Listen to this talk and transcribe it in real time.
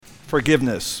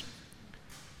forgiveness.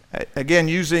 Again,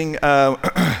 using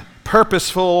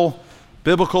purposeful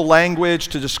biblical language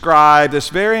to describe this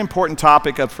very important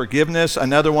topic of forgiveness,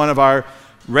 another one of our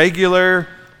regular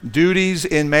duties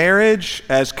in marriage,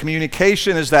 as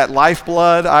communication is that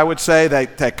lifeblood, I would say,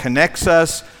 that connects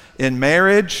us in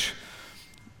marriage.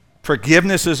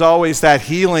 Forgiveness is always that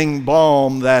healing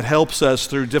balm that helps us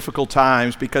through difficult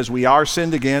times because we are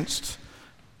sinned against,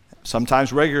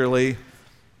 sometimes regularly,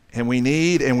 and we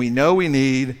know we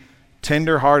need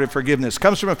tenderhearted forgiveness. It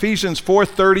comes from Ephesians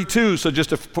 4:32, so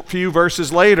just a few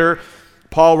verses later,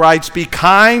 Paul writes, "Be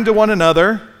kind to one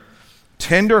another,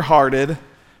 tenderhearted,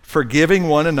 forgiving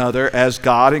one another as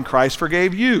God in Christ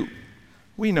forgave you."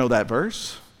 We know that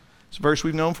verse. It's a verse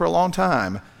we've known for a long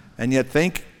time. And yet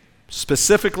think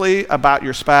specifically about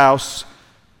your spouse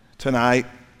tonight,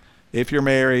 if you're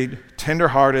married,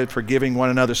 tenderhearted, forgiving one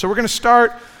another. So we're going to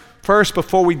start first,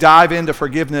 before we dive into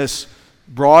forgiveness,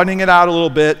 broadening it out a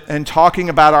little bit and talking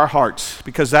about our hearts,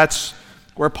 because that's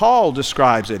where Paul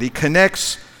describes it. He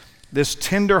connects this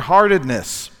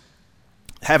tenderheartedness,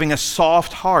 having a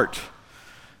soft heart,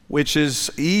 which is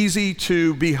easy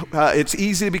to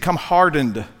become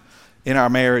hardened in our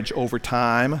marriage over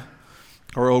time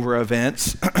or over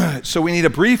events. So we need a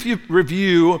brief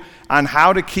review on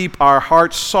how to keep our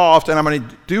hearts soft, and I'm going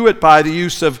to do it by the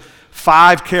use of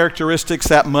 5 characteristics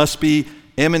that must be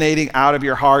emanating out of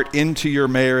your heart into your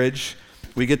marriage.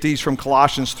 We get these from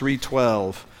Colossians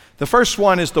 3:12. The first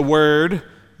one is the word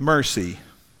mercy.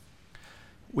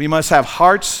 We must have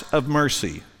hearts of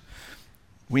mercy.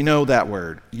 We know that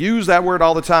word. Use that word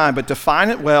all the time, but define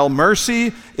it well.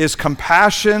 Mercy is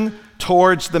compassion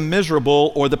towards the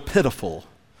miserable or the pitiful.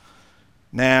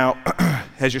 Now,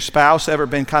 has your spouse ever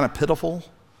been kind of pitiful?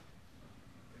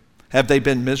 Have they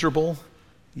been miserable?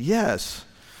 Yes.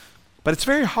 But it's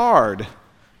very hard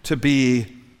to be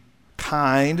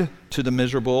kind to the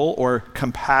miserable or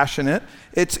compassionate.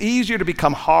 It's easier to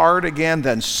become hard again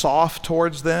than soft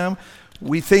towards them.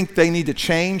 We think they need to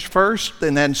change first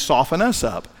and then soften us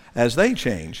up as they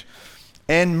change.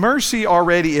 And mercy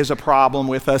already is a problem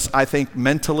with us, I think,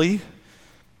 mentally,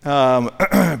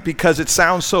 because it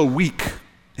sounds so weak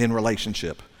in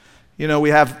relationship. You know, we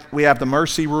have the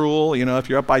mercy rule. You know, if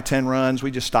you're up by 10 runs, we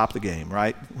just stop the game,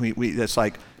 right? It's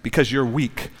like, because you're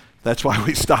weak, that's why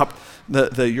we stop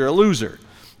you're a loser.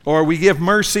 Or we give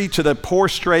mercy to the poor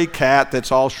stray cat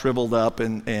that's all shriveled up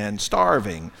and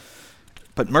starving.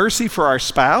 But mercy for our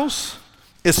spouse,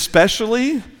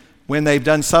 especially when they've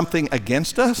done something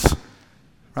against us,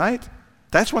 right?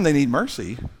 That's when they need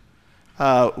mercy.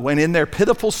 When in their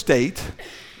pitiful state,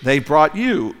 they brought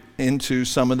you into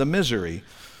some of the misery.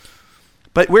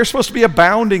 But we're supposed to be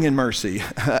abounding in mercy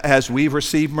as we've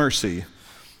received mercy.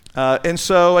 And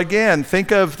so, again,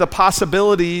 think of the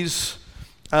possibilities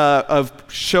of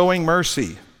showing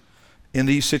mercy in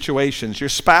these situations. Your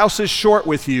spouse is short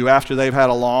with you after they've had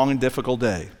a long and difficult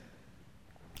day.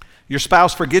 Your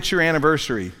spouse forgets your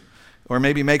anniversary or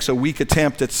maybe makes a weak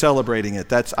attempt at celebrating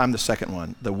it. I'm the second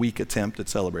one, the weak attempt at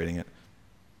celebrating it.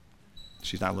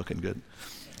 She's not looking good.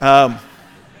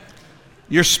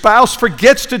 Your spouse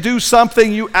forgets to do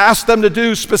something you asked them to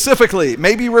do specifically,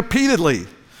 maybe repeatedly.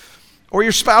 Or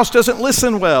your spouse doesn't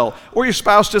listen well, or your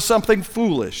spouse does something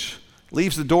foolish,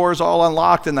 leaves the doors all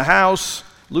unlocked in the house,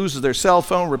 loses their cell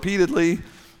phone repeatedly.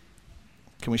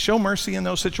 Can we show mercy in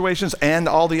those situations and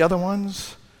all the other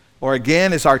ones? Or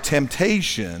again, is our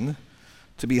temptation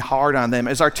to be hard on them?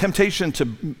 Is our temptation to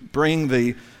bring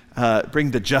the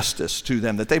justice to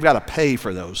them, that they've got to pay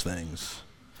for those things?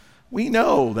 We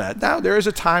know that. Now, there is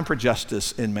a time for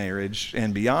justice in marriage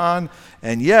and beyond,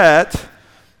 and yet,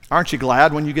 aren't you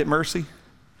glad when you get mercy?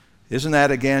 Isn't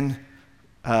that, again,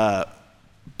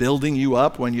 building you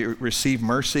up when you receive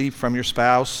mercy from your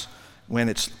spouse, when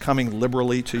it's coming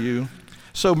liberally to you?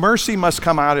 So mercy must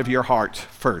come out of your heart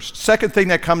first. Second thing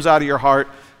that comes out of your heart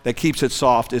that keeps it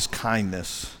soft is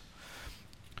kindness.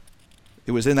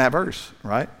 It was in that verse,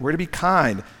 right? We're to be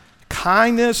kind.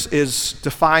 Kindness is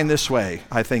defined this way,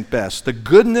 I think best. The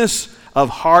goodness of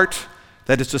heart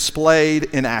that is displayed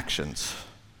in actions.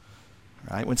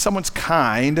 Right? When someone's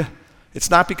kind, it's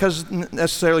not because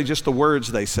necessarily just the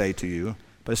words they say to you,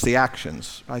 but it's the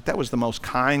actions. Right? That was the most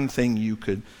kind thing you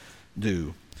could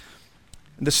do.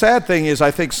 And the sad thing is,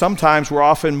 I think sometimes we're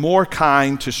often more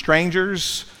kind to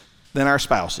strangers than our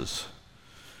spouses.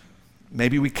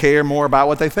 Maybe we care more about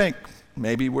what they think.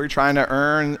 Maybe we're trying to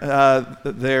earn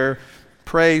their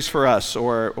praise for us,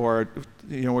 or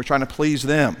we're trying to please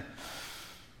them.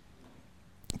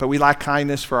 But we lack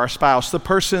kindness for our spouse, the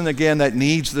person, again, that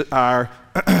needs our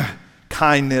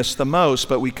kindness the most.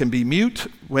 But we can be mute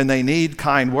when they need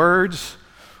kind words.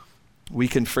 We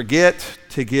can forget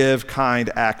to give kind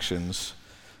actions.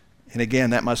 And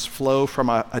again, that must flow from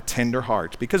a tender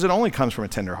heart, because it only comes from a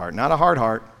tender heart, not a hard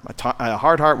heart. A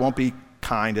hard heart won't be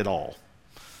kind at all.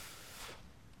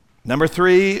 Number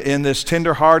 3 in this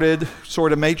tender-hearted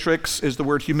sort of matrix is the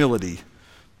word humility.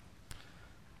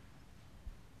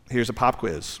 Here's a pop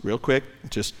quiz, real quick.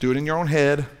 Just do it in your own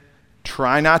head.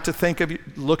 Try not to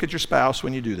look at your spouse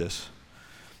when you do this.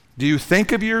 Do you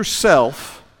think of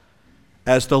yourself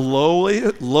as the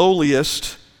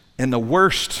lowliest and the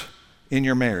worst in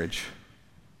your marriage?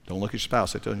 Don't look at your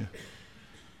spouse, I told you.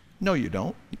 No, you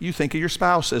don't. You think of your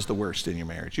spouse as the worst in your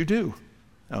marriage. You do.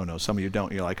 Oh no, some of you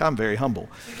don't. You're like, I'm very humble.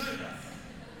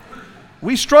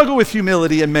 We struggle with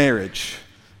humility in marriage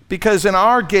because in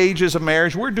our gauges of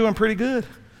marriage, we're doing pretty good.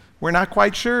 We're not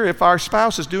quite sure if our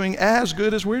spouse is doing as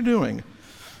good as we're doing.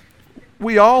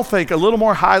 We all think a little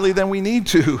more highly than we need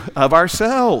to of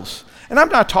ourselves. And I'm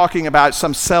not talking about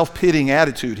some self-pitying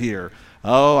attitude here.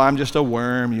 Oh, I'm just a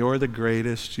worm. You're the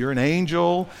greatest. You're an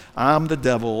angel. I'm the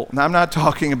devil. And I'm not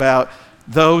talking about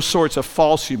those sorts of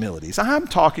false humilities. I'm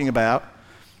talking about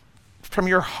from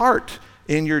your heart,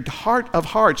 in your heart of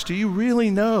hearts, do you really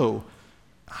know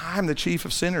I'm the chief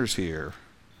of sinners here?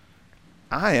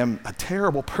 I am a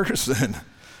terrible person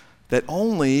that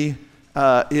only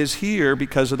is here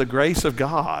because of the grace of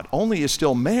God, only is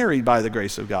still married by the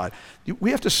grace of God.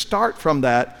 We have to start from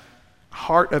that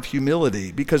heart of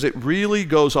humility because it really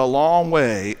goes a long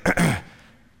way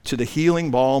to the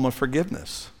healing balm of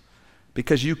forgiveness.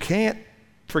 Because you can't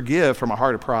forgive from a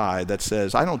heart of pride that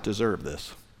says, I don't deserve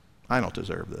this. I don't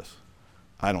deserve this.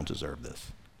 I don't deserve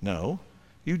this. No,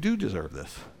 you do deserve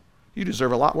this. You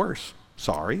deserve a lot worse.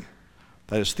 Sorry.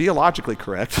 That is theologically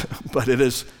correct, but it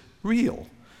is real.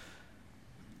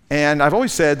 And I've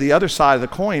always said the other side of the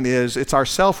coin is it's our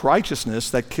self-righteousness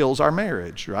that kills our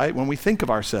marriage, right? When we think of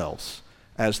ourselves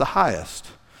as the highest.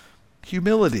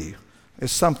 Humility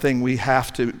is something we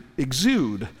have to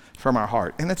exude from our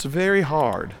heart. And it's very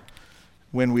hard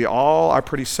when we all are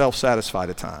pretty self-satisfied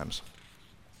at times.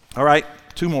 All right,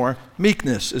 2 more.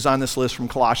 Meekness is on this list from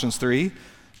Colossians 3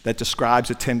 that describes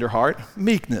a tender heart.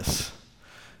 Meekness.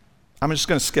 I'm just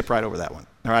going to skip right over that one.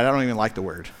 All right, I don't even like the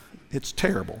word. It's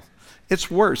terrible.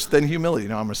 It's worse than humility.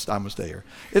 No, I'm going to stay here.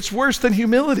 It's worse than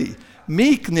humility.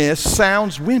 Meekness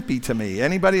sounds wimpy to me.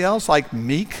 Anybody else like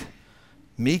meek?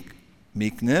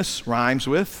 Meekness rhymes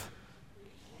with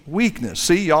weakness.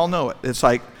 See, y'all know it. It's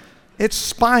like, it's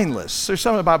spineless. There's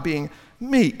something about being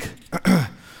meek.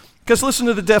 Because listen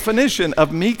to the definition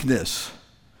of meekness.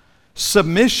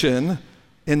 Submission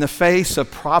in the face of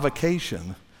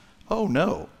provocation. Oh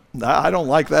no, I don't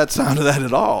like that sound of that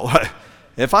at all.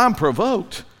 If I'm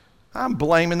provoked, I'm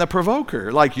blaming the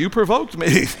provoker. Like, you provoked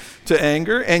me to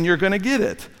anger and you're going to get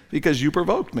it because you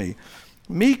provoked me.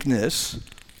 Meekness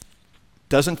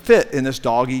doesn't fit in this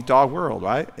dog-eat-dog world,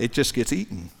 right? It just gets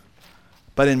eaten.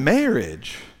 But in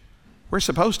marriage, we're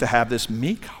supposed to have this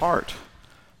meek heart.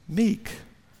 Meek.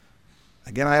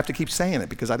 Again, I have to keep saying it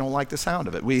because I don't like the sound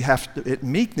of it.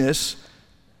 Meekness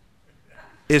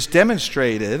is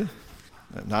demonstrated.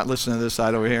 I'm not listening to this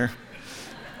side over here.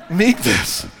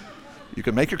 Meekness. You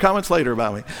can make your comments later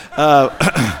about me.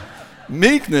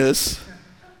 Meekness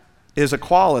is a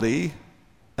quality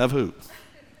of who?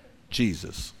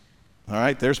 Jesus. All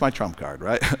right, there's my trump card,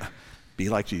 right? Be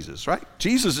like Jesus, right?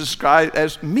 Jesus is described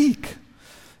as meek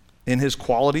in his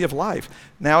quality of life.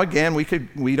 Now again,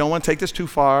 we don't want to take this too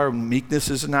far. Meekness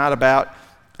is not about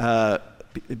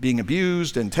being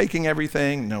abused and taking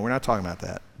everything. No, we're not talking about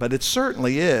that. But it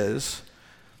certainly is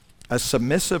a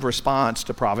submissive response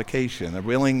to provocation, a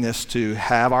willingness to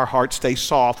have our heart stay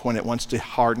soft when it wants to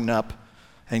harden up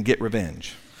and get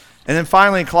revenge. And then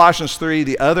finally in Colossians 3,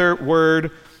 the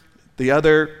other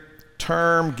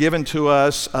term given to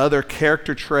us, other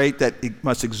character trait that it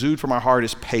must exude from our heart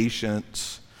is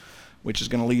patience, which is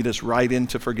going to lead us right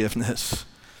into forgiveness.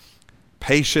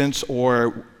 Patience,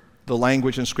 or the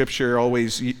language in Scripture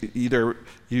always either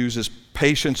uses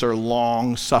patience or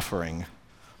long suffering,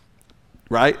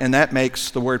 right? And that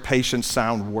makes the word patience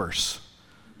sound worse.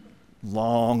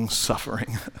 Long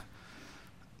suffering.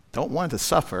 Don't want to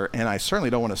suffer, and I certainly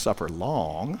don't want to suffer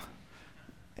long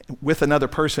with another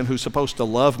person who's supposed to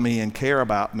love me and care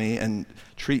about me and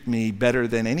treat me better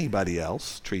than anybody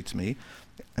else treats me.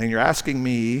 And you're asking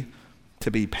me to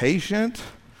be patient,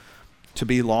 to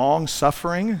be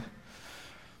long-suffering.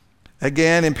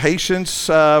 Again, in patience,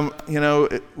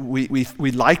 we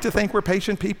like to think we're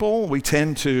patient people. We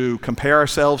tend to compare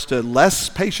ourselves to less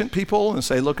patient people and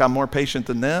say, look, I'm more patient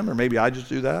than them, or maybe I just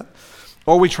do that.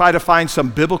 Or we try to find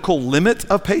some biblical limit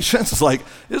of patience. Like,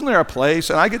 isn't there a place,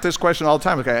 and I get this question all the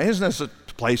time, okay, isn't this a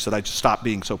place that I just stopped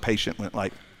being so patient. Went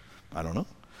like, I don't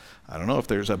know if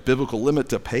there's a biblical limit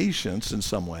to patience in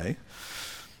some way.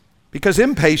 Because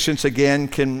impatience, again,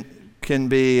 can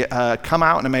be come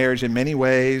out in a marriage in many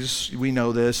ways. We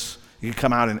know this. It can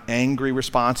come out in angry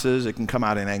responses. It can come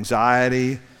out in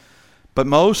anxiety. But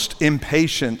most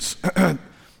impatience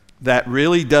that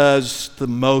really does the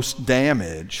most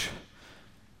damage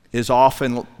is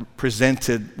often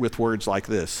presented with words like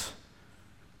this: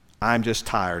 I'm just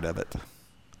tired of it,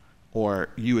 or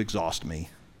you exhaust me,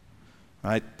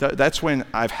 right? That's when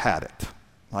I've had it.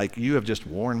 Like, you have just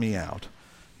worn me out.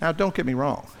 Now, don't get me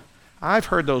wrong. I've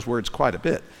heard those words quite a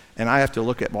bit, and I have to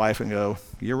look at my wife and go,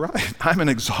 you're right. I'm an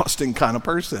exhausting kind of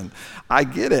person. I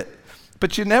get it,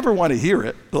 but you never want to hear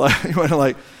it.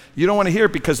 You don't want to hear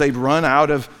it because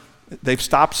they've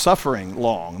stopped suffering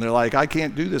long. They're like, I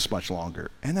can't do this much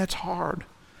longer, and that's hard.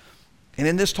 And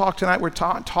in this talk tonight, we're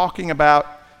talking about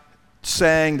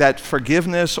saying that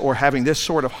forgiveness, or having this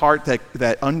sort of heart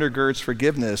that undergirds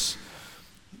forgiveness,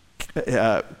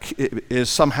 is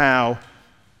somehow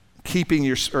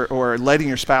keeping or letting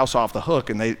your spouse off the hook,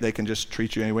 and they can just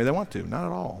treat you any way they want to. Not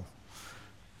at all.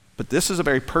 But this is a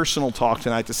very personal talk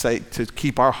tonight to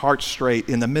keep our hearts straight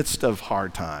in the midst of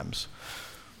hard times.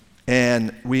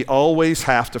 And we always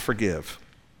have to forgive.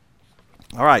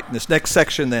 All right, this next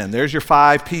section then. There's your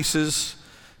 5 pieces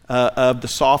of the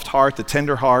soft heart, the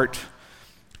tender heart.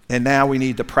 And now we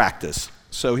need to practice.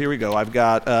 So here we go. I've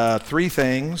got 3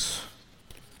 things.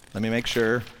 Let me make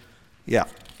sure.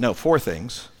 4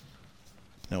 things.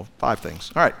 No, 5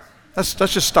 things. All right, let's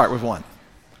just start with 1.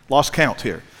 Lost count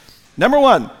here. Number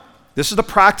 1, this is the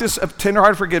practice of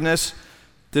tenderhearted forgiveness.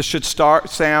 This should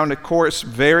sound, of course,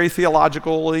 very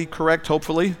theologically correct,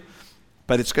 hopefully,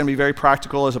 but it's going to be very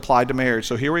practical as applied to marriage.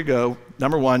 So here we go.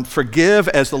 Number 1, forgive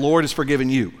as the Lord has forgiven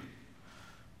you.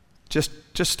 Just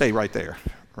stay right there,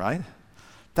 right?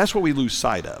 That's what we lose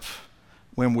sight of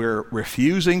when we're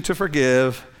refusing to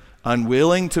forgive,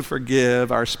 unwilling to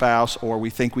forgive our spouse, or we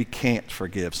think we can't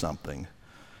forgive something.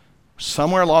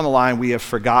 Somewhere along the line, we have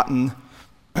forgotten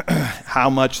how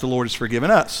much the Lord has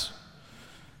forgiven us,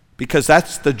 because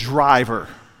that's the driver,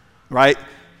 right?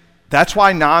 That's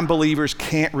why non-believers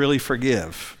can't really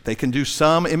forgive. They can do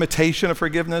some imitation of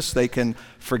forgiveness. They can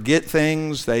forget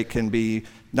things. They can be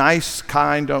nice,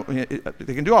 kind.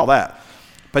 They can do all that.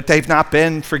 But they've not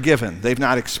been forgiven. They've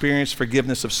not experienced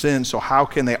forgiveness of sin, so how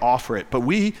can they offer it? But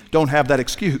we don't have that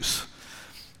excuse.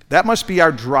 That must be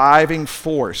our driving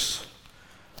force.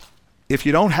 If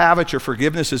you don't have it, your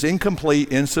forgiveness is incomplete,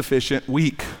 insufficient,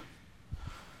 weak.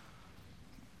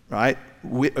 Right?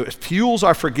 What fuels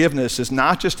our forgiveness is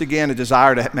not just, again, a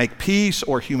desire to make peace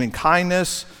or human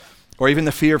kindness or even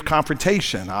the fear of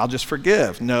confrontation. I'll just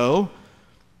forgive. No,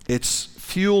 it's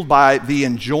fueled by the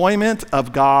enjoyment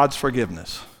of God's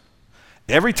forgiveness.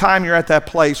 Every time you're at that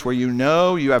place where you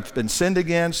know you have been sinned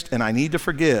against and I need to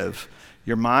forgive,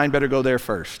 your mind better go there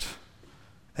first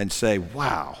and say,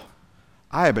 wow,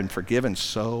 I have been forgiven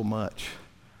so much.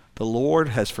 The Lord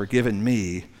has forgiven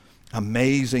me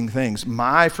amazing things.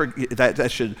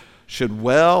 That should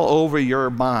well over your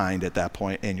mind at that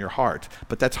point and your heart.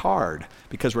 But that's hard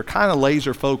because we're kind of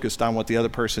laser focused on what the other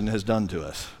person has done to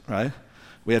us, right?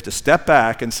 We have to step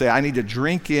back and say, I need to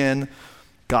drink in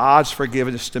God's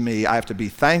forgiveness to me. I have to be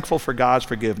thankful for God's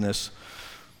forgiveness,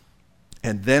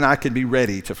 and then I can be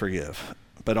ready to forgive.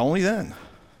 But only then.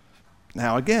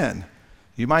 Now again,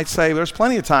 you might say there's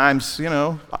plenty of times,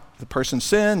 the person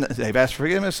sinned, they've asked for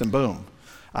forgiveness, and boom,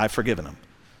 I've forgiven them.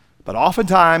 But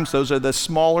oftentimes, those are the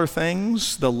smaller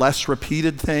things, the less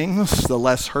repeated things, the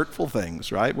less hurtful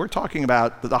things, right? We're talking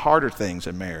about the harder things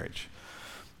in marriage.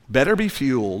 Better be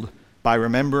fueled by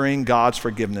remembering God's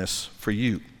forgiveness for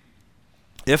you.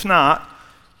 If not,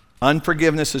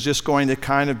 unforgiveness is just going to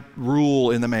kind of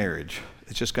rule in the marriage.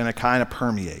 It's just going to kind of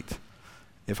permeate.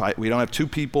 We don't have 2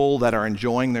 people that are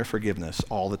enjoying their forgiveness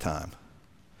all the time.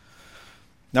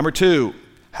 Number 2,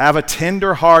 have a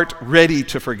tender heart ready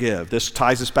to forgive. This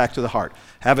ties us back to the heart.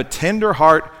 Have a tender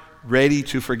heart ready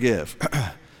to forgive.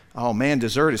 Oh man,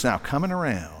 dessert is now coming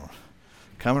around.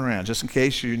 Just in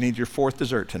case you need your 4th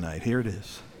dessert tonight, here it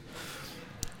is.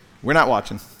 We're not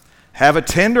watching. Have a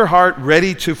tender heart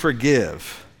ready to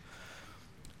forgive.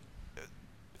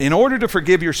 In order to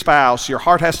forgive your spouse, your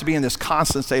heart has to be in this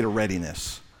constant state of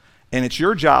readiness. And it's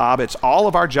your job, it's all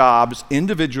of our jobs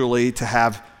individually to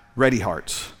have ready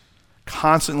hearts,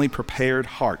 constantly prepared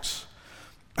hearts.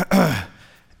 And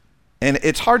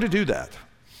it's hard to do that.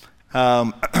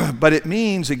 But it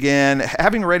means, again,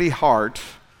 having a ready heart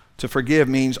to forgive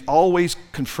means always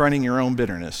confronting your own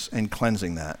bitterness and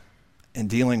cleansing that and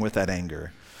dealing with that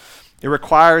anger. It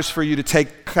requires for you to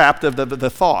take captive the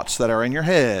thoughts that are in your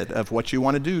head of what you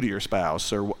want to do to your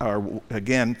spouse, or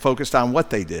again, focused on what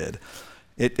they did.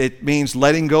 It means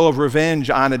letting go of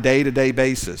revenge on a day-to-day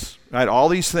basis, right? All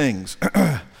these things.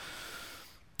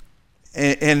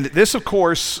 and this, of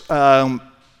course,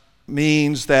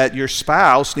 means that your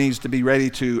spouse needs to be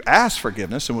ready to ask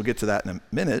forgiveness, and we'll get to that in a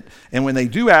minute. And when they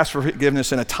do ask for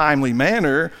forgiveness in a timely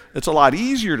manner, it's a lot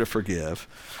easier to forgive.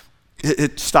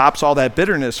 It stops all that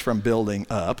bitterness from building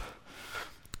up.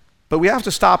 But we have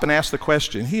to stop and ask the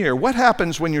question here, what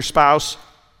happens when your spouse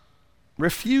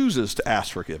refuses to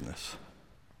ask forgiveness?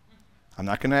 I'm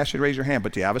not going to ask you to raise your hand,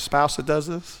 but do you have a spouse that does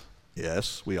this?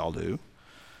 Yes, we all do.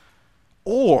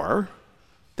 Or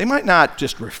they might not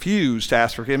just refuse to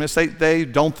ask forgiveness. They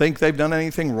don't think they've done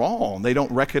anything wrong. They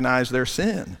don't recognize their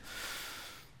sin.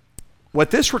 What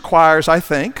this requires, I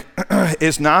think,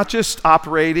 is not just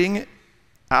operating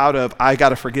out of, I got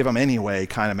to forgive them anyway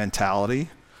kind of mentality.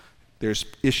 There's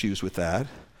issues with that.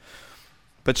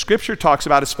 But Scripture talks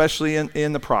about, especially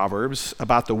in the Proverbs,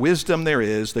 about the wisdom there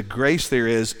is, the grace there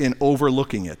is in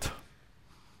overlooking it.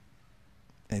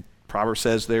 And Proverbs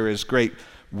says there is great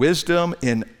wisdom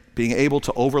in being able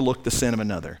to overlook the sin of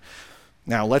another.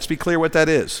 Now, let's be clear what that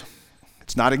is.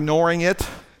 It's not ignoring it.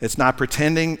 It's not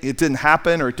pretending it didn't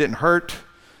happen or it didn't hurt.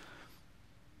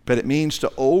 But it means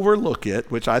to overlook it,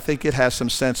 which I think it has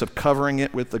some sense of covering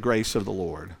it with the grace of the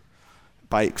Lord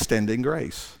by extending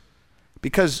grace.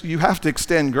 Because you have to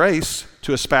extend grace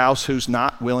to a spouse who's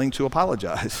not willing to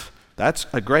apologize. That's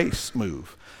a grace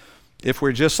move. If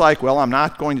we're just like, well, I'm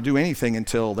not going to do anything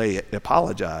until they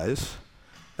apologize,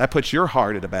 that puts your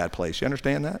heart at a bad place. You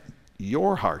understand that?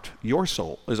 Your heart, your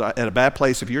soul is at a bad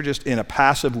place if you're just in a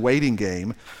passive waiting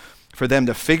game for them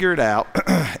to figure it out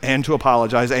and to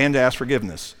apologize and to ask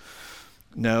forgiveness.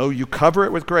 No, you cover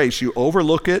it with grace. You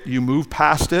overlook it. You move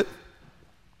past it.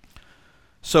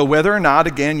 So whether or not,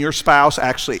 again, your spouse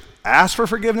actually asks for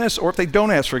forgiveness, or if they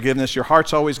don't ask forgiveness, your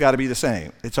heart's always got to be the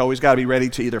same. It's always got to be ready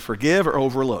to either forgive or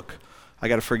overlook. I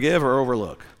got to forgive or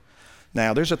overlook.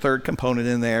 Now, there's a third component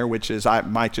in there, which is I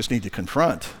might just need to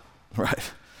confront,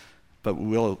 right? But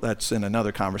that's in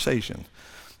another conversation.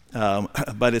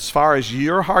 But as far as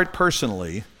your heart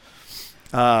personally,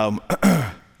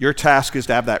 your task is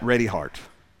to have that ready heart.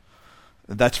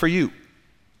 That's for you,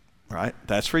 right?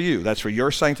 That's for you. That's for your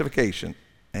sanctification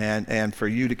and for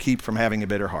you to keep from having a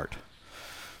bitter heart.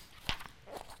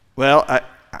 Well,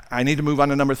 I need to move on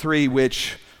to number 3,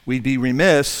 which we'd be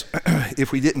remiss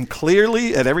if we didn't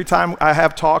clearly, at every time I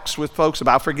have talks with folks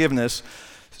about forgiveness,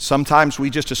 sometimes we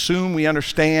just assume we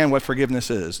understand what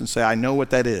forgiveness is and say, I know what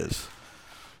that is.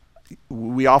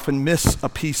 We often miss a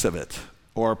piece of it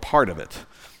or a part of it.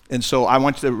 And so I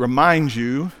want to remind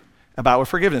you about what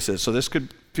forgiveness is. So this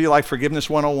could feel like Forgiveness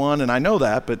 101, and I know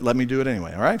that, but let me do it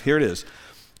anyway. All right, here it is.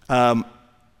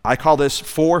 I call this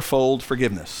fourfold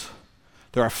forgiveness.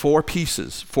 There are 4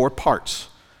 pieces, 4 parts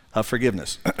of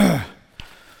forgiveness. All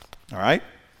right?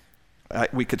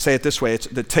 We could say it this way.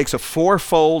 It takes a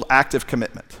fourfold active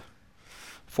commitment.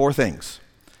 4 things.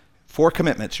 4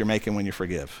 commitments you're making when you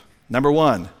forgive. Number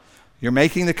 1, you're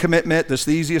making the commitment, this is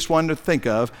the easiest one to think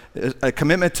of, a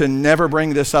commitment to never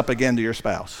bring this up again to your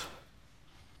spouse.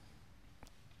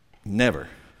 Never.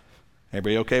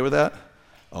 Everybody okay with that?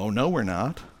 Oh, no, we're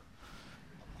not.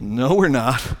 No, we're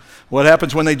not. What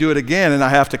happens when they do it again and I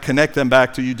have to connect them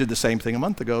back to, you did the same thing a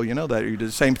month ago, you know that, or you did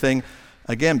the same thing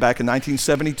again back in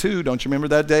 1972. Don't you remember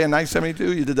that day in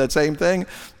 1972? You did that same thing.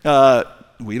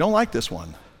 We don't like this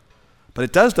one. But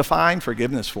it does define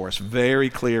forgiveness for us, very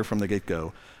clear from the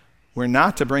get-go. We're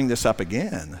not to bring this up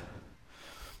again.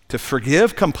 To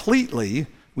forgive completely,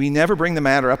 we never bring the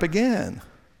matter up again.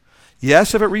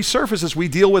 Yes, if it resurfaces, we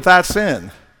deal with that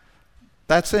sin.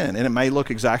 That sin. And it may look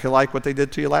exactly like what they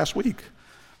did to you last week.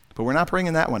 But we're not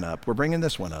bringing that one up. We're bringing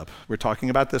this one up. We're talking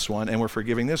about this one, and we're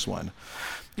forgiving this one.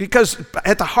 Because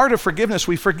at the heart of forgiveness,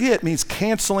 we forget means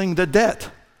canceling the debt.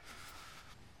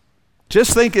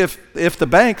 Just think if the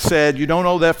bank said you don't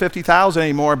owe that $50,000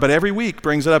 anymore, but every week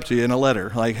brings it up to you in a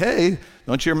letter. Like, hey,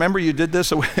 don't you remember you did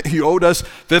this? You owed us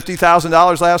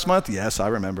 $50,000 last month? Yes, I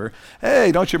remember.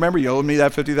 Hey, don't you remember you owed me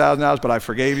that $50,000, but I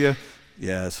forgave you?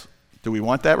 Yes. Do we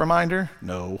want that reminder?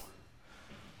 No.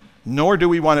 Nor do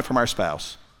we want it from our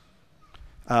spouse.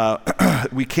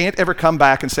 We can't ever come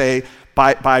back and say,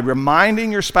 by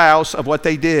reminding your spouse of what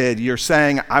they did, you're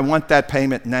saying, I want that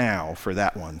payment now for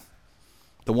that one.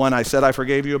 The one I said I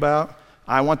forgave you about,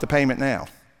 I want the payment now.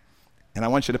 And I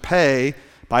want you to pay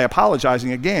by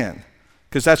apologizing again,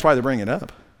 because that's why they're bringing it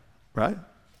up, right?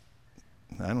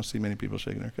 I don't see many people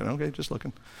shaking their head. Okay, just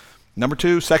looking. Number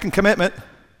 2, second commitment,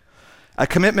 a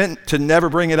commitment to never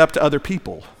bring it up to other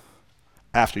people.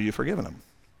 after you've forgiven them.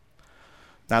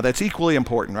 Now, that's equally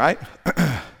important, right?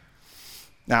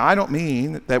 Now, I don't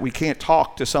mean that we can't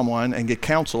talk to someone and get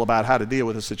counsel about how to deal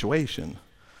with a situation.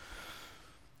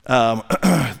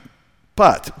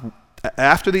 But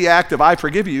after the act of I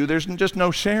forgive you, there's just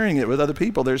no sharing it with other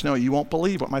people. There's no, you won't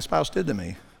believe what my spouse did to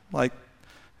me. Like,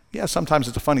 yeah, sometimes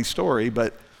it's a funny story,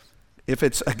 but if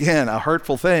it's, again, a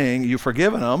hurtful thing, you've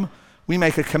forgiven them, we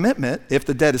make a commitment, if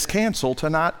the debt is canceled, to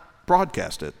not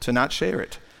broadcast it, to not share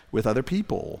it with other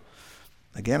people.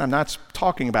 Again, I'm not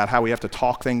talking about how we have to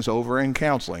talk things over in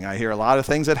counseling. I hear a lot of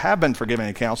things that have been forgiven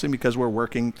in counseling because we're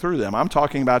working through them. I'm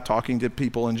talking about talking to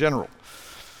people in general.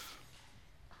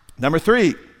 Number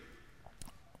 3,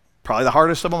 probably the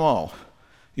hardest of them all.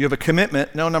 You have a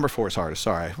commitment. No, number 4 is hardest.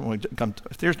 Sorry.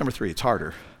 Here's number 3. It's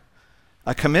harder.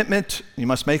 A commitment. You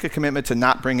must make a commitment to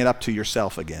not bring it up to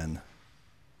yourself again.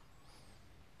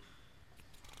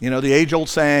 You know, the age-old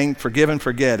saying, forgive and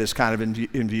forget, is kind of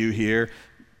in view here.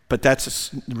 But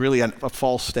that's really a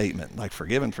false statement. Like,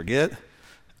 forgive and forget.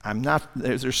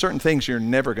 There's certain things you're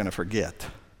never going to forget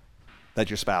that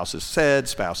your spouse has said,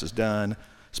 spouse has done,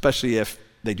 especially if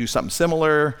they do something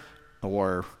similar,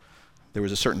 or there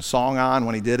was a certain song on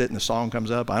when he did it and the song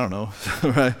comes up. I don't know.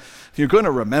 Right? You're going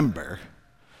to remember.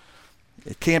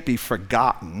 It can't be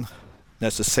forgotten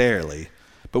necessarily.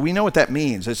 But we know what that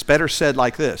means. It's better said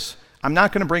like this. I'm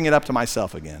not going to bring it up to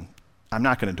myself again. I'm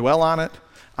not going to dwell on it.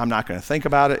 I'm not going to think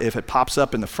about it. If it pops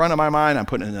up in the front of my mind, I'm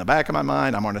putting it in the back of my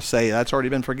mind. I'm going to say that's already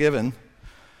been forgiven.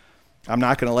 I'm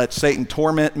not going to let Satan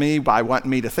torment me by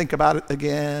wanting me to think about it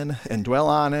again and dwell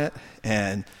on it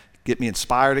and get me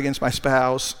inspired against my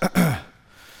spouse.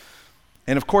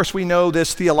 And of course, we know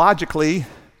this theologically.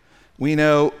 We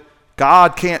know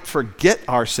God can't forget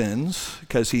our sins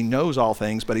because he knows all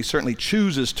things, but he certainly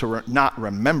chooses to not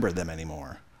remember them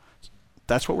anymore.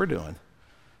 That's what we're doing.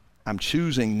 I'm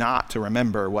choosing not to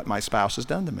remember what my spouse has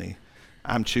done to me.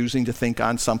 I'm choosing to think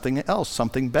on something else,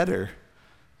 something better,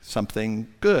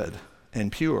 something good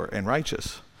and pure and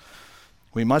righteous.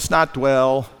 We must not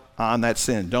dwell on that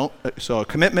sin. So a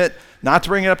commitment not to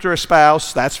bring it up to our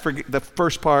spouse, that's for the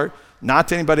first part, not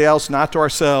to anybody else, not to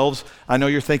ourselves. I know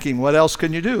you're thinking, what else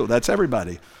can you do? That's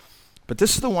everybody. But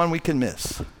this is the one we can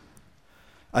miss.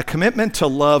 A commitment to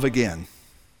love again.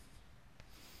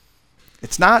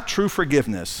 It's not true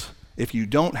forgiveness if you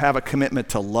don't have a commitment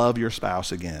to love your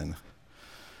spouse again.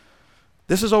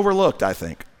 This is overlooked, I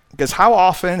think, because how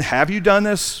often have you done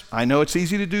this? I know it's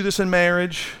easy to do this in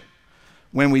marriage.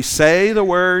 When we say the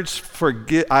words,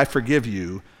 I forgive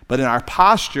you, but in our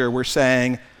posture we're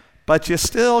saying, but you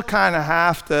still kind of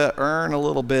have to earn a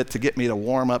little bit to get me to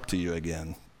warm up to you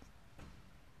again.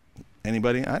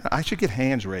 Anybody? I should get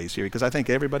hands raised here because I think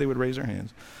everybody would raise their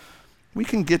hands. We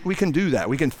can do that.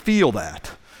 We can feel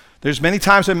that. There's many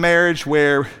times in marriage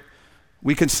where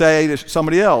we can say to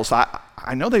somebody else,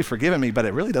 I know they've forgiven me, but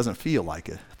it really doesn't feel like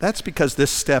it. That's because this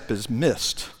step is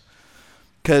missed.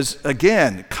 Because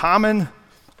again, common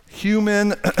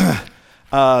human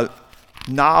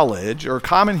knowledge or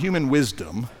common human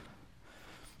wisdom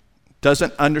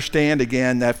doesn't understand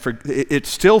again that it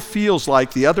still feels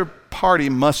like the other party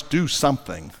must do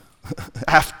something.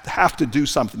 have to do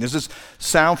something. Does this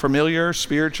sound familiar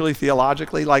spiritually,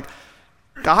 theologically? Like,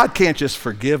 God can't just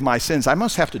forgive my sins. I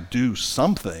must have to do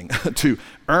something to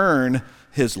earn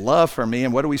his love for me.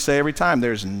 And what do we say every time?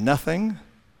 There's nothing.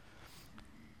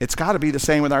 It's got to be the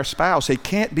same with our spouse. It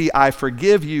can't be, I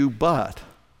forgive you, but.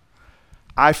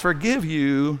 I forgive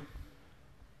you,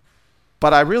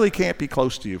 but I really can't be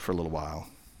close to you for a little while.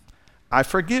 I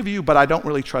forgive you, but I don't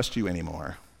really trust you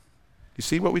anymore. You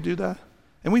see what we do that?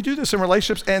 And we do this in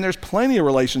relationships, and there's plenty of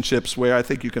relationships where I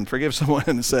think you can forgive someone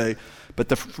and say, but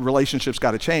the relationship's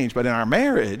got to change. But in our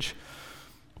marriage,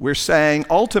 we're saying,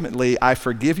 ultimately, I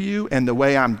forgive you, and the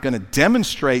way I'm going to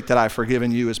demonstrate that I've forgiven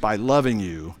you is by loving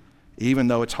you, even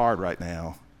though it's hard right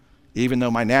now, even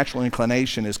though my natural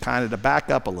inclination is kind of to back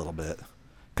up a little bit,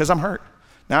 because I'm hurt.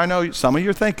 Now, I know some of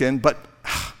you are thinking, but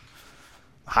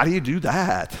how do you do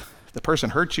that? If the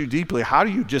person hurts you deeply, how do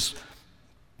you just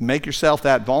make yourself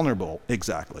that vulnerable?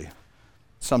 Exactly.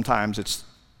 Sometimes it's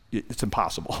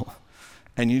impossible.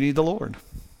 And you need the Lord.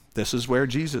 This is where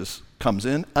Jesus comes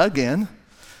in again.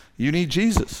 You need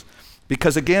Jesus.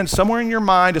 Because again, somewhere in your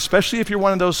mind, especially if you're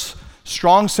one of those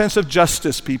strong sense of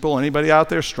justice people, anybody out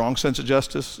there, strong sense of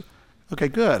justice? Okay,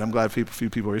 good. I'm glad a few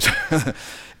people are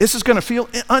this is going to feel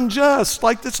unjust,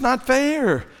 like it's not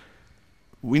fair.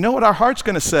 We know what our heart's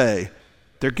going to say.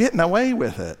 They're getting away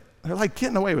with it. They're like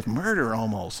getting away with murder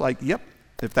almost. Like, yep,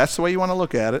 if that's the way you want to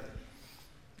look at it,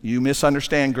 you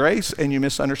misunderstand grace and you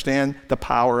misunderstand the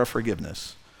power of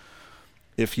forgiveness.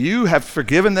 If you have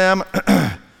forgiven them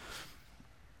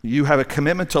You have a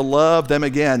commitment to love them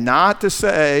again, not to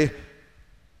say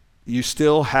you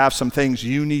still have some things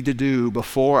you need to do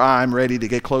before I'm ready to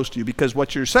get close to you, because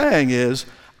what you're saying is,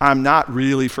 I'm not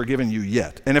really forgiven you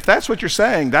yet. And if that's what you're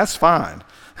saying, that's fine.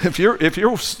 If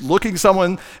you're looking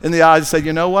someone in the eyes and say,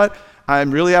 you know what, I'm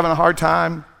really having a hard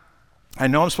time. I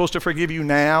know I'm supposed to forgive you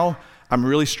now. I'm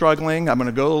really struggling. I'm going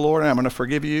to go to the Lord and I'm going to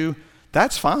forgive you.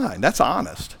 That's fine. That's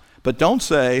honest. But don't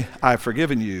say, I've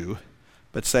forgiven you,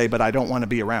 but say, but I don't want to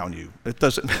be around you. It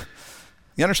doesn't,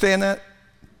 you understand that?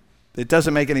 It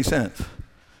doesn't make any sense.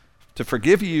 To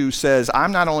forgive you says,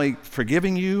 I'm not only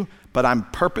forgiving you, but I'm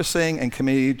purposing and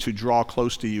committed to draw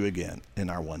close to you again in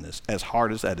our oneness, as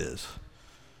hard as that is.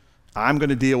 I'm going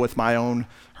to deal with my own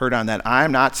hurt on that.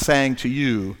 I'm not saying to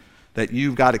you that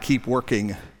you've got to keep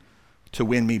working to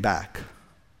win me back.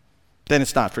 Then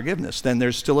it's not forgiveness. Then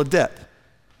there's still a debt.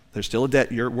 There's still a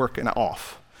debt you're working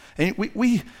off. And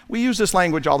we use this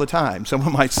language all the time.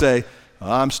 Someone might say,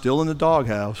 I'm still in the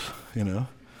doghouse, you know.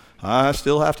 I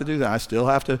still have to do that. I still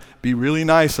have to be really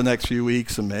nice the next few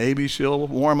weeks, and maybe she'll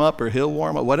warm up or he'll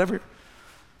warm up, whatever.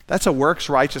 That's a works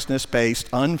righteousness-based,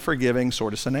 unforgiving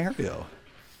sort of scenario.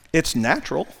 It's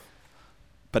natural,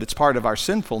 but it's part of our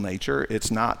sinful nature. It's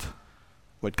not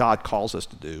what God calls us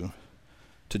to do.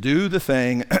 To do the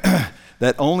thing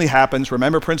that only happens,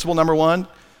 remember principle number 1,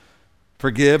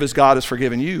 forgive as God has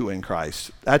forgiven you in Christ.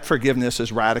 That forgiveness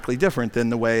is radically different than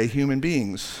the way human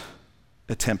beings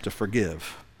attempt to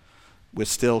forgive, with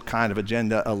still kind of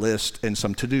agenda, a list, and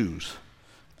some to-dos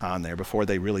on there before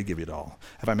they really give you it all.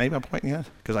 Have I made my point yet?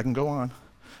 Because I can go on,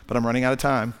 but I'm running out of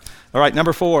time. All right,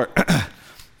 number 4.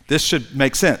 This should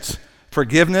make sense.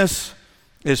 Forgiveness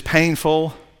is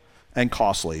painful and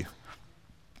costly.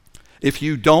 If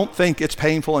you don't think it's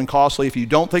painful and costly, if you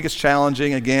don't think it's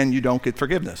challenging, again, you don't get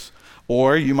forgiveness.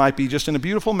 Or you might be just in a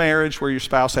beautiful marriage where your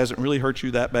spouse hasn't really hurt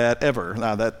you that bad ever.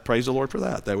 Now, praise the Lord for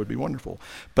that. That would be wonderful.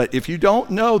 But if you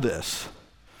don't know this,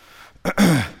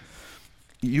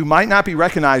 you might not be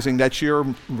recognizing that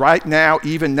you're right now,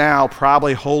 even now,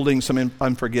 probably holding some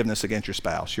unforgiveness against your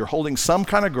spouse. You're holding some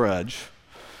kind of grudge.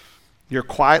 You're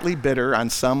quietly bitter on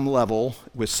some level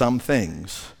with some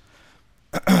things.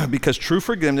 Because true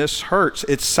forgiveness hurts.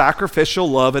 It's sacrificial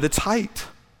love at its height.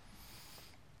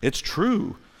 It's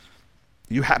true.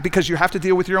 Because you have to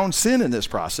deal with your own sin in this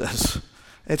process.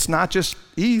 It's not just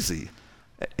easy.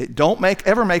 Don't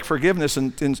ever make forgiveness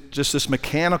in just this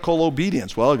mechanical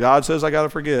obedience. Well, God says I got to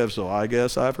forgive, so I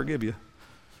guess I forgive you.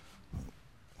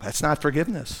 That's not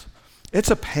forgiveness. It's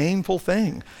a painful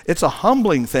thing. It's a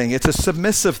humbling thing. It's a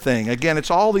submissive thing. Again,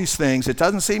 it's all these things. It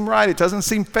doesn't seem right. It doesn't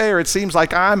seem fair. It seems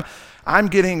like I'm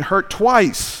getting hurt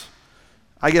twice.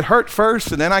 I get hurt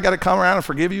first, and then I got to come around and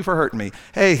forgive you for hurting me.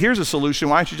 Hey, here's a solution.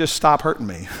 Why don't you just stop hurting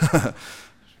me?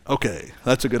 Okay,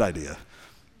 that's a good idea.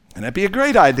 And that'd be a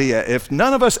great idea if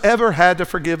none of us ever had to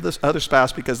forgive this other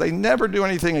spouse because they never do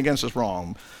anything against us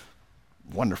wrong.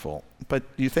 Wonderful. But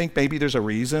you think maybe there's a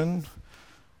reason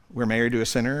we're married to a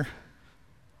sinner?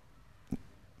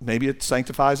 Maybe it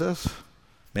sanctifies us.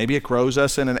 Maybe it grows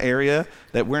us in an area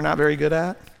that we're not very good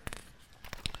at.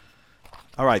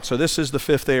 All right, so this is the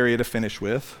 5th area to finish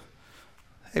with.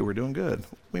 Hey, we're doing good.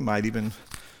 We might even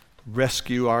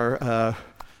rescue our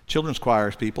children's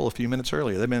choirs people a few minutes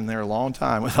earlier. They've been there a long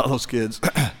time with all those kids.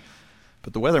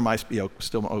 But the weather might be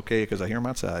still okay because I hear them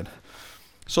outside.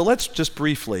 So let's just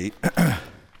briefly,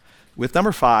 with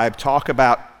number 5, talk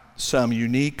about some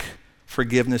unique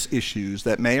forgiveness issues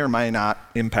that may or may not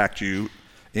impact you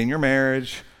in your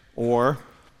marriage, or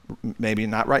maybe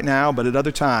not right now, but at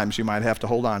other times you might have to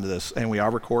hold on to this. And we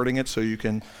are recording it so you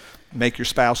can make your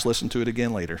spouse listen to it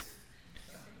again later.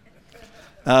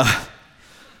 I'm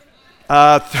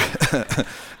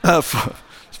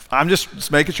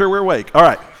just making sure we're awake. All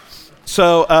right.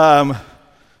 So,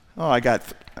 I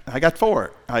got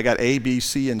 4. I got A, B,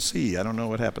 C, and C. I don't know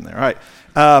what happened there. All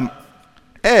right.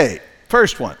 A,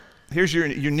 first one. Here's your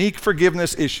unique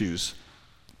forgiveness issues.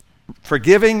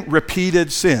 Forgiving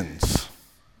repeated sins.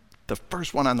 The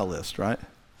first one on the list, right?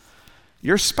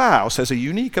 Your spouse has a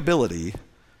unique ability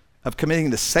of committing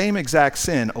the same exact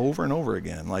sin over and over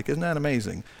again. Like, isn't that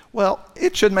amazing? Well,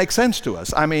 it should make sense to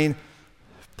us. I mean,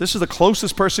 this is the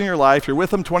closest person in your life. You're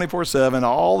with them 24/7,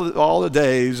 all the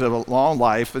days of a long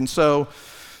life. And so,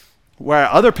 where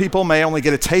other people may only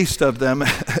get a taste of them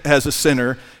as a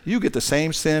sinner, you get the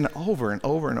same sin over and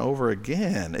over and over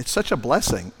again. It's such a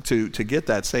blessing to get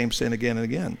that same sin again and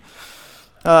again.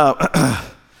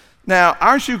 Now,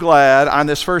 aren't you glad on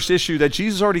this first issue that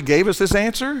Jesus already gave us this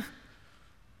answer?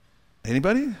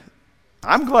 Anybody?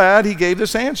 I'm glad he gave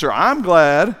this answer. I'm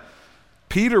glad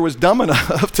Peter was dumb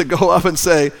enough to go up and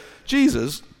say,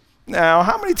 Jesus, now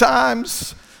how many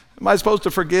times am I supposed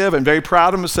to forgive? And very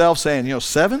proud of himself, saying,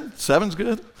 7? 7's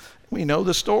good. We know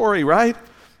the story, right?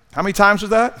 How many times was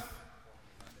that?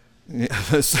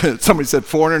 Somebody said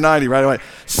 490 right away.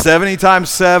 70 times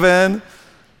 7.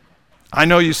 I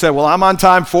know you said, well, I'm on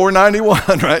time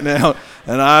 491 right now,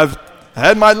 and I've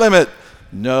had my limit.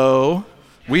 No,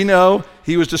 we know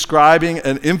he was describing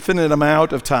an infinite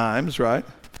amount of times, right?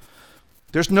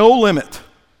 There's no limit.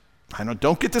 I know,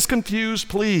 don't get this confused,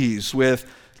 please, with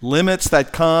limits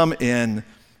that come in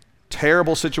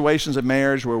terrible situations of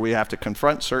marriage where we have to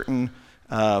confront certain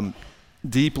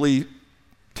deeply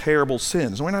terrible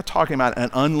sins. We're not talking about an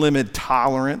unlimited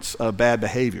tolerance of bad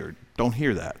behavior. Don't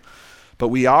hear that. But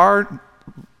we are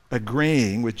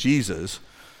agreeing with Jesus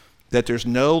that there's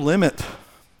no limit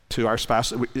to our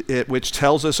spouse, which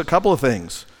tells us a couple of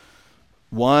things.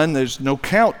 One, there's no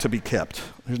count to be kept.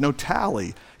 There's no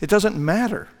tally. It doesn't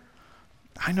matter.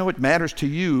 I know it matters to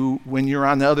you when you're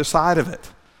on the other side of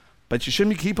it. But you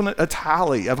shouldn't be keeping a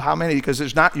tally of how many, because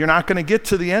you're not going to get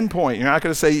to the end point. You're not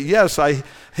going to say, yes, I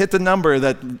hit the number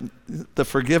that the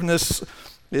forgiveness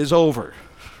is over,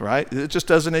 right? It just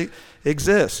doesn't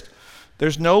exist.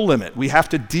 There's no limit. We have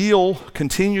to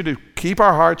continue to keep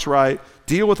our hearts right,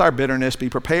 deal with our bitterness, be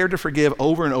prepared to forgive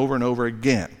over and over and over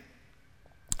again.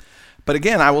 But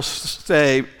again, I will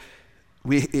say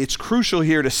it's crucial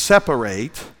here to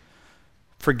separate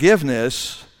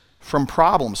forgiveness from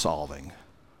problem solving.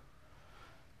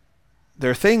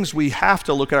 There are things we have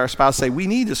to look at our spouse and say, we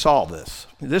need to solve this.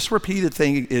 This repeated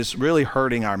thing is really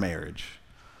hurting our marriage.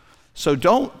 So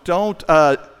don't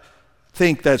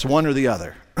think that's one or the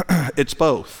other. It's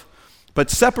both. But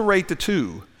separate the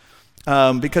two.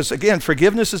 Because again,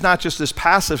 forgiveness is not just this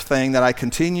passive thing that I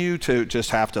continue to just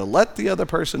have to let the other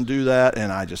person do that,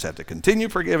 and I just have to continue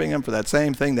forgiving them for that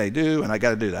same thing they do, and I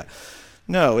got to do that.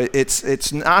 No,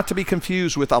 it's not to be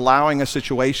confused with allowing a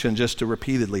situation just to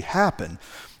repeatedly happen.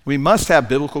 We must have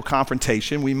biblical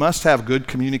confrontation. We must have good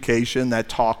communication that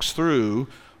talks through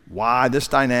why this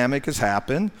dynamic has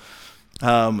happened.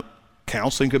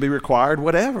 Counseling could be required,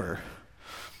 whatever.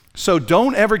 So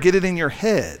don't ever get it in your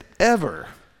head, ever,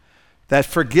 that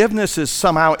forgiveness is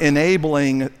somehow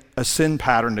enabling a sin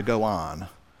pattern to go on.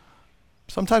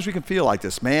 Sometimes we can feel like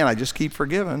this, man, I just keep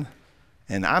forgiving,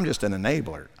 and I'm just an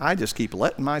enabler. I just keep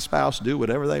letting my spouse do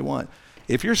whatever they want.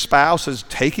 If your spouse is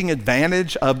taking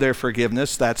advantage of their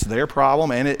forgiveness, that's their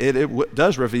problem, and it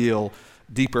does reveal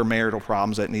deeper marital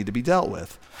problems that need to be dealt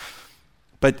with.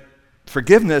 But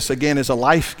forgiveness, again, is a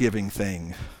life-giving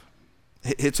thing.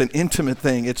 It's an intimate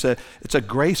thing. It's a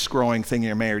grace-growing thing in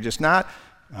your marriage. It's not,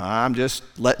 I'm just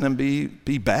letting them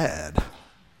be bad.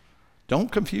 Don't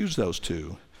confuse those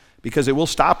two, because it will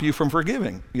stop you from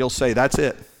forgiving. You'll say, that's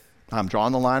it. I'm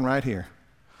drawing the line right here.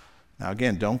 Now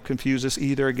again, don't confuse this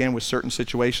either again with certain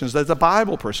situations that the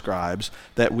Bible prescribes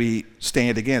that we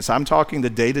stand against. I'm talking the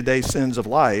day-to-day sins of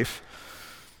life.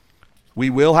 We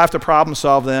will have to problem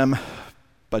solve them,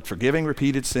 but forgiving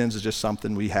repeated sins is just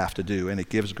something we have to do, and it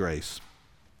gives grace.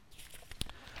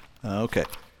 Okay.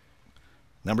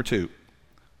 Number 2,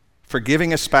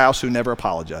 forgiving a spouse who never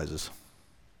apologizes.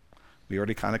 We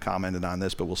already kind of commented on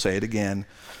this, but we'll say it again.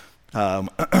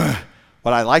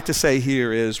 What I like to say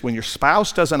here is when your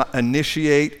spouse doesn't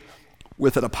initiate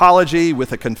with an apology,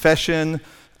 with a confession,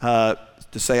 to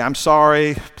say, I'm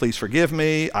sorry, please forgive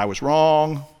me, I was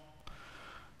wrong,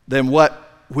 then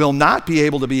what will not be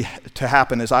able to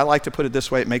happen, as I like to put it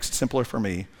this way, it makes it simpler for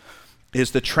me,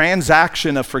 is the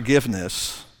transaction of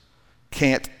forgiveness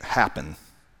can't happen.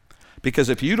 Because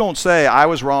if you don't say, I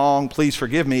was wrong, please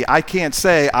forgive me, I can't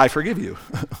say, I forgive you.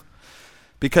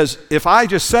 Because if I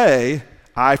just say,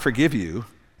 I forgive you,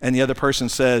 and the other person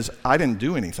says, I didn't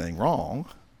do anything wrong,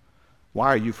 why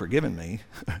are you forgiving me?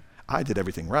 I did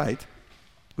everything right.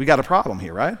 We got a problem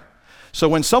here, right? So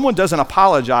when someone doesn't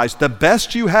apologize, the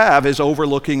best you have is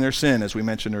overlooking their sin, as we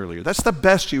mentioned earlier. That's the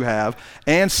best you have.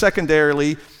 And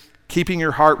secondarily, keeping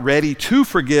your heart ready to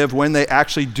forgive when they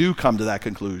actually do come to that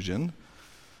conclusion,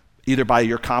 either by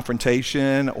your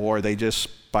confrontation or they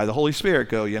just, by the Holy Spirit,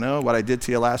 go, you know, what I did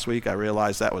to you last week, I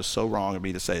realized that was so wrong of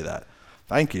me to say that.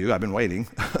 Thank you, I've been waiting.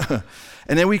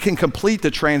 And then we can complete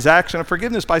the transaction of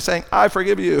forgiveness by saying, I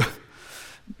forgive you.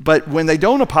 But when they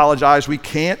don't apologize, we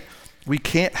can't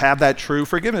have that true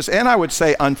forgiveness. And I would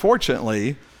say,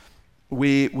 unfortunately,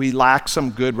 we lack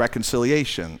some good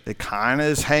reconciliation. It kind of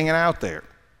is hanging out there,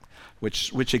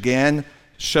 which again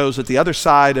shows that the other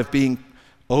side of being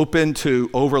open to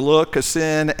overlook a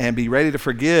sin and be ready to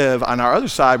forgive, on our other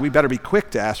side, we better be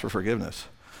quick to ask for forgiveness.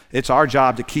 It's our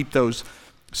job to keep those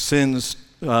sins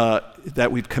that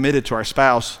we've committed to our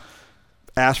spouse,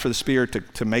 ask for the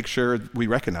Spirit to make sure we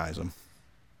recognize them,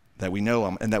 that we know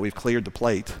them, and that we've cleared the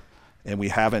plate. and we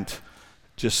haven't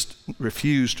just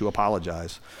refused to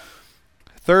apologize.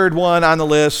 Third one on the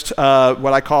list,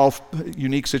 what I call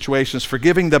unique situations,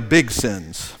 forgiving the big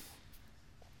sins.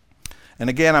 And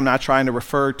again, I'm not trying to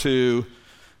refer to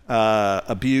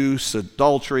abuse,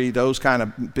 adultery, those kind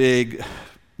of big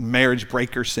marriage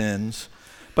breaker sins.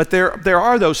 But there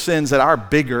are those sins that are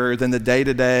bigger than the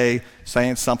day-to-day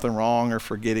saying something wrong or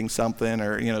forgetting something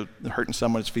or hurting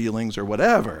someone's feelings or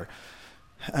whatever.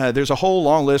 There's a whole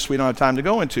long list we don't have time to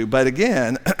go into. But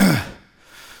again,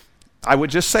 I would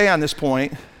just say on this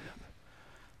point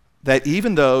that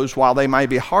even those, while they might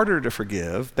be harder to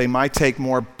forgive, they might take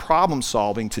more problem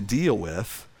solving to deal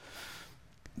with.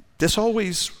 This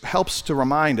always helps to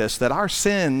remind us that our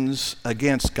sins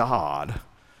against God,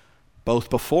 both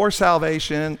before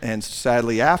salvation and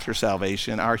sadly after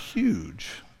salvation, are huge.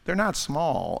 They're not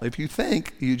small. If you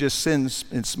think you just sin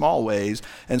in small ways,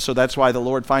 and so that's why the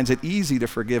Lord finds it easy to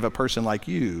forgive a person like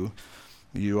you,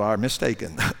 you are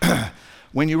mistaken.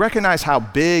 When you recognize how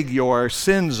big your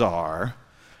sins are,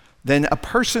 then a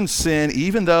person's sin,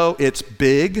 even though it's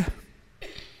big,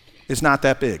 is not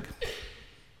that big.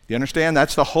 You understand?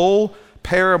 That's the whole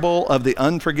parable of the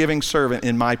unforgiving servant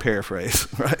in my paraphrase,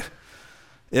 right?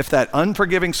 If that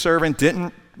unforgiving servant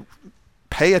didn't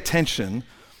pay attention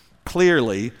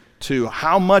clearly to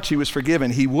how much he was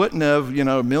forgiven, he wouldn't have,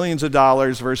 millions of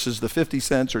dollars versus the 50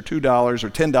 cents or $2 or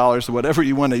 $10 or whatever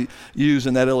you want to use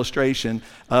in that illustration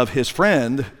of his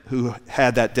friend who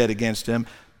had that debt against him.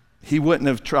 He wouldn't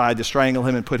have tried to strangle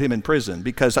him and put him in prison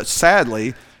because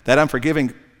sadly, that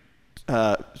unforgiving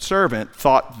servant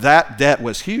thought that debt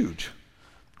was huge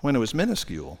when it was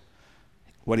minuscule.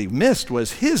 What he missed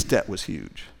was his debt was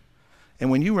huge.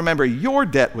 And when you remember your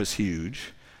debt was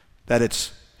huge, that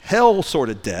it's hell sort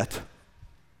of debt,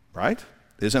 right?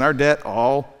 Isn't our debt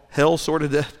all hell sort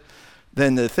of debt?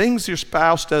 Then the things your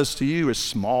spouse does to you is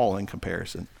small in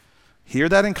comparison. Hear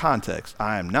that in context.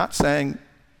 I am not saying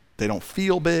they don't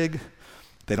feel big,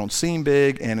 they don't seem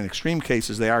big, and in extreme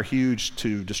cases, they are huge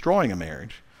to destroying a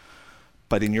marriage.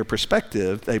 But in your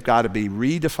perspective, they've got to be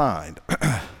redefined.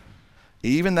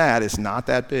 Even that is not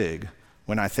that big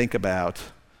when I think about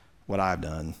what I've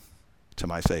done to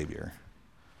my Savior.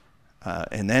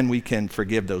 And then we can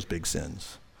forgive those big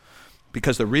sins.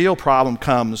 Because the real problem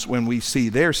comes when we see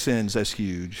their sins as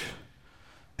huge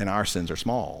and our sins are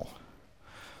small.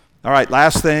 All right,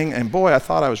 last thing, and boy, I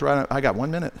thought I was right. I got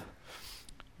 1 minute.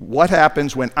 What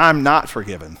happens when I'm not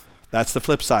forgiven? That's the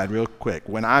flip side real quick.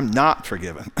 When I'm not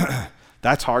forgiven,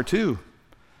 that's hard too.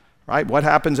 Right? What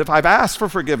happens if I've asked for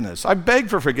forgiveness? I've begged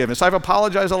for forgiveness. I've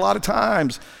apologized a lot of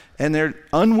times, and they're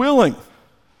unwilling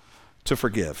to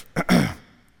forgive.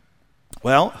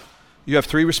 Well, you have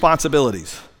 3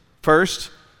 responsibilities.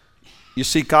 First, you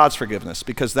seek God's forgiveness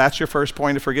because that's your first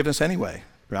point of forgiveness anyway,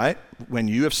 right? When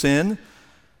you have sinned,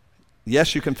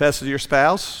 yes, you confess to your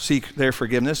spouse, seek their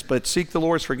forgiveness, but seek the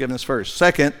Lord's forgiveness first.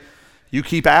 Second, you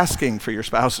keep asking for your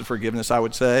spouse's forgiveness, I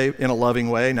would say, in a loving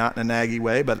way, not in a naggy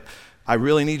way, but I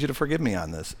really need you to forgive me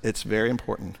on this. It's very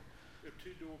important. We have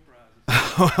 2 door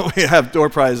prizes. We have door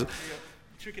prizes.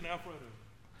 Chicken Alfredo.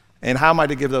 And how am I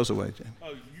to give those away, James? Oh,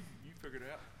 you figured it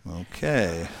out.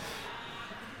 Okay.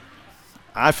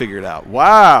 I figured it out.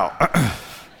 Wow.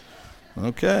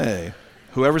 Okay.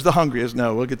 Whoever's the hungriest.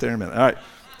 No, we'll get there in a minute.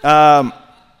 All right.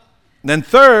 Then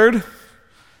third,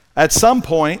 at some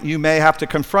point, you may have to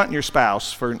confront your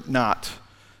spouse for not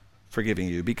forgiving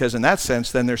you, because in that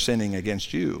sense, then they're sinning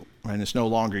against you. And it's no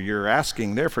longer you're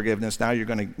asking their forgiveness. Now you're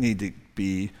going to need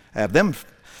to have them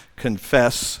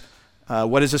confess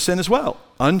what is a sin as well.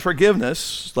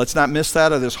 Unforgiveness, let's not miss that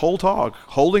out of this whole talk.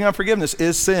 Holding unforgiveness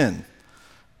is sin.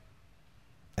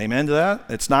 Amen to that?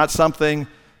 It's not something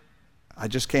I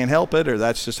just can't help it, or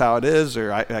that's just how it is,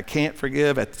 or I can't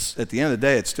forgive. At the end of the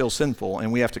day, it's still sinful,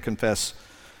 and we have to confess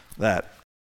that.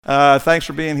 Thanks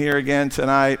for being here again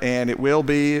tonight, and it will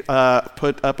be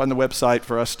put up on the website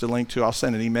for us to link to. I'll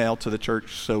send an email to the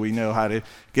church so we know how to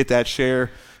get that,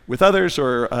 share with others,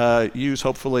 or use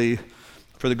hopefully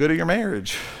for the good of your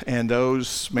marriage and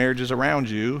those marriages around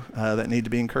you that need to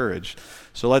be encouraged.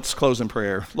 So let's close in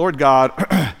prayer. Lord God,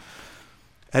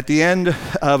 at the end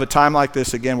of a time like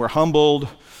this, again, we're humbled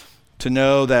to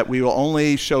know that we will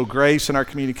only show grace in our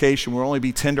communication. We'll only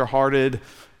be tenderhearted,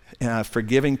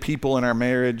 forgiving people in our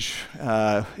marriage,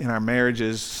 in our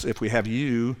marriages, if we have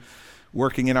you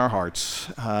working in our hearts.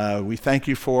 We thank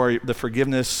you for the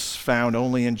forgiveness found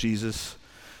only in Jesus.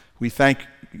 We thank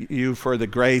you for the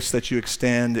grace that you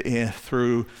extend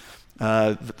through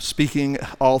speaking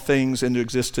all things into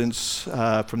existence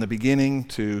from the beginning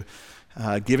to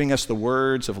giving us the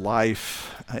words of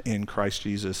life in Christ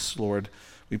Jesus. Lord,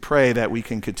 We pray that we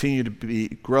can continue to be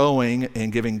growing in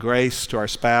giving grace to our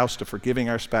spouse, to forgiving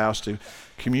our spouse, to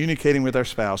communicating with our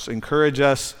spouse. Encourage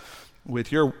us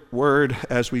with your word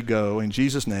as we go. In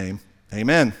Jesus' name,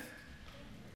 amen.